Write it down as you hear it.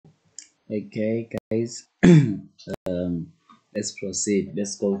Okay, guys, let's proceed.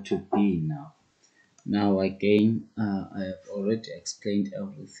 Let's go to B now. Now again, I have already explained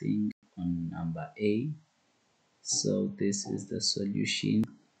everything on number A. So this is the solution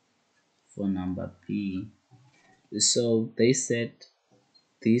for number B. So they said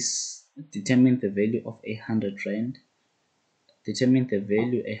this determine the value of 100 rand. Determine the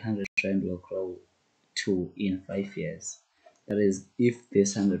value 100 rand will grow to in 5 years. That is, if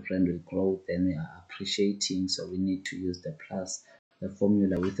this 100 rand will grow, then we are appreciating, so we need to use the plus, the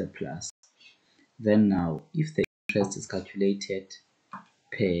formula with a plus. Then now, if the interest is calculated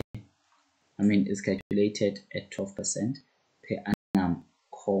is calculated at 12% per annum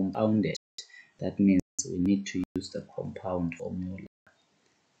compounded, that means we need to use the compound formula.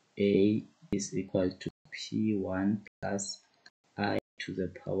 A is equal to P1 plus I to the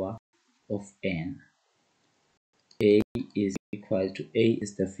power of n. A is equal to A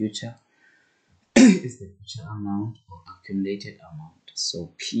is the future amount or accumulated amount.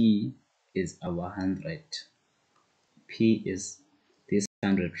 So P is our 100. P is this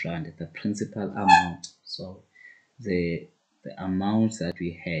 100 rand, the principal amount. So the amount that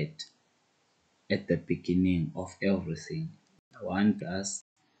we had at the beginning of everything, 1 plus,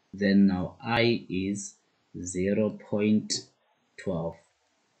 then now I is 0.12,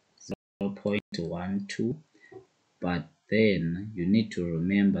 0.12, but then you need to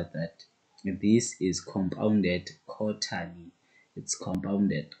remember that this is compounded quarterly. It's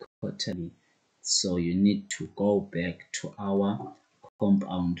compounded quarterly, so you need to go back to our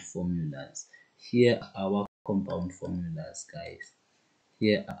compound formulas. Here are our compound formulas, guys.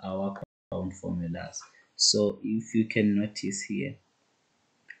 Here are our compound formulas. So if you can notice here,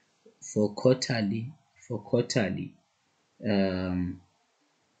 for quarterly,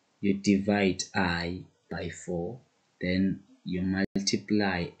 you divide I by 4, then you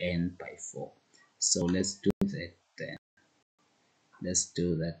multiply n by 4. So let's do that then. Let's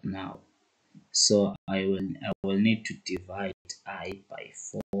do that now. So I will need to divide I by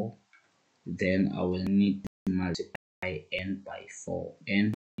 4, then I will need to multiply n by 4.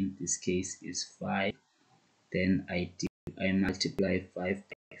 N in this case is 5. Then I multiply 5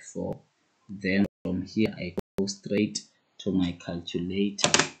 by 4. Then from here I go straight to my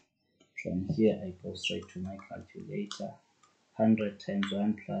calculator. From here I go straight to my calculator. 100 times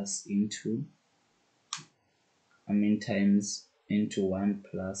 1 plus times into 1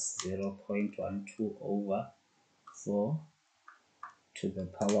 plus 0.12 over 4 to the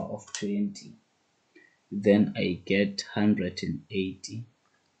power of 20. Then I get 180,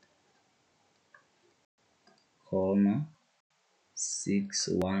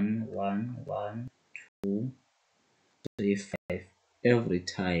 6111235 every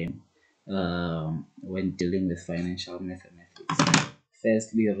time when dealing with financial mathematics.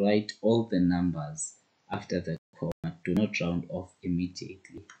 Firstly, write all the numbers after the comma. Do not round off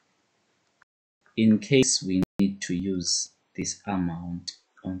immediately. In case we need to use this amount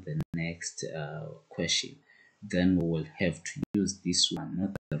on the next question, then we will have to use this one,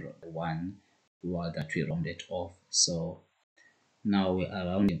 not the one that we rounded off. So now we are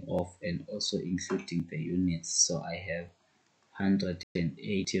rounding off and also including the units. So I have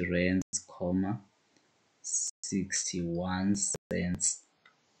 180 rands, 61 cents.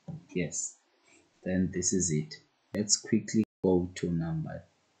 Yes, then this is it. Let's quickly go to number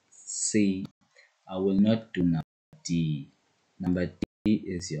C. I will not do number D. Number D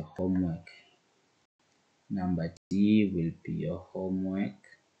is your homework. Number D will be your homework.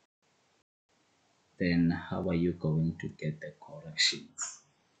 Then how are you going to get the corrections?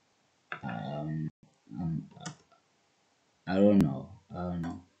 I don't know.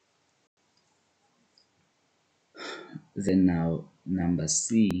 Then now number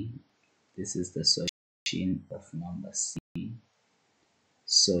C, this is the solution of number C.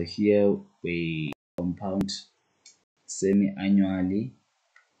 So here we compound semi-annually.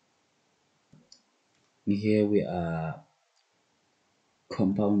 Here we are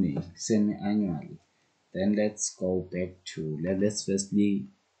compounding semi-annually. Then let's go back to, let's firstly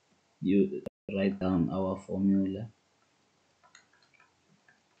write down our formula.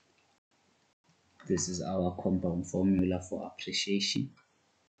 This is our compound formula for appreciation.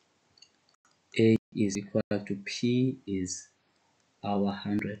 A is equal to P is our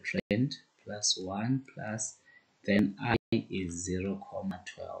 100 rand plus 1 plus, then I is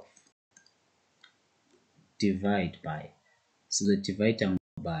 0.12. Divide by, so the divider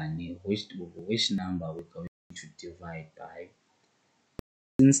which number we're going to divide by.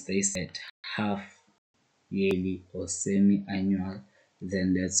 Since they said half yearly or semi-annual,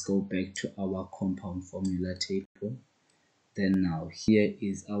 then let's go back to our compound formula table. Then now here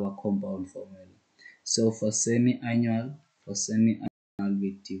is our compound formula. So for semi-annual,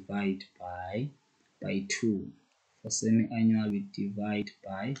 we divide by 2. For semi-annual, we divide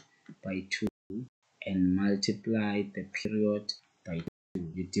by 2 and multiply the period by 2.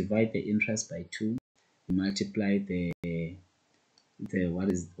 You divide the interest by 2, you multiply the what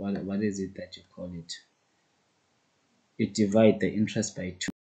is it that you call it? You divide the interest by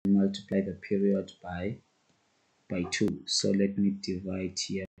 2, you multiply the period by 2. So let me divide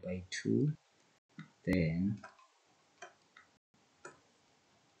here by 2. Then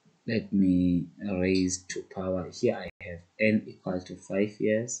let me raise to power. Here I have n equal to 5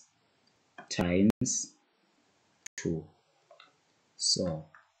 years times 2. So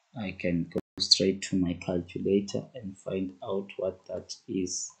I can go straight to my calculator and find out what that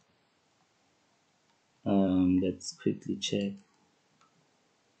is. Let's quickly check.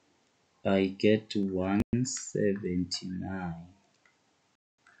 I get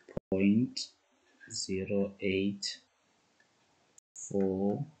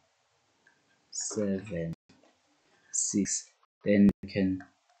Then you can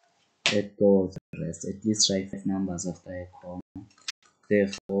let go of the rest. At least write 5 numbers after a comma.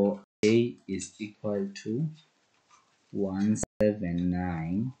 Therefore, A is equal to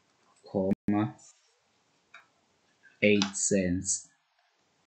 179.8 cents.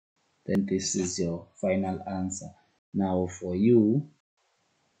 Then this is your final answer. Now for you,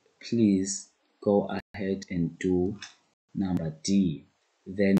 please go ahead and do number D.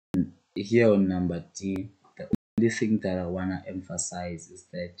 Then here on number D, the only thing that I want to emphasize is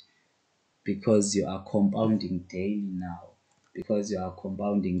that because you are compounding daily now, then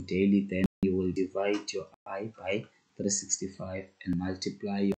you will divide your I by 365 and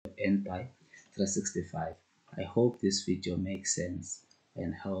multiply your N by 365. I hope this video makes sense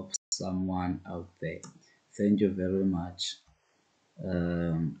and helps someone out there. Thank you very much.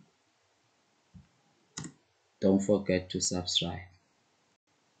 Don't forget to subscribe.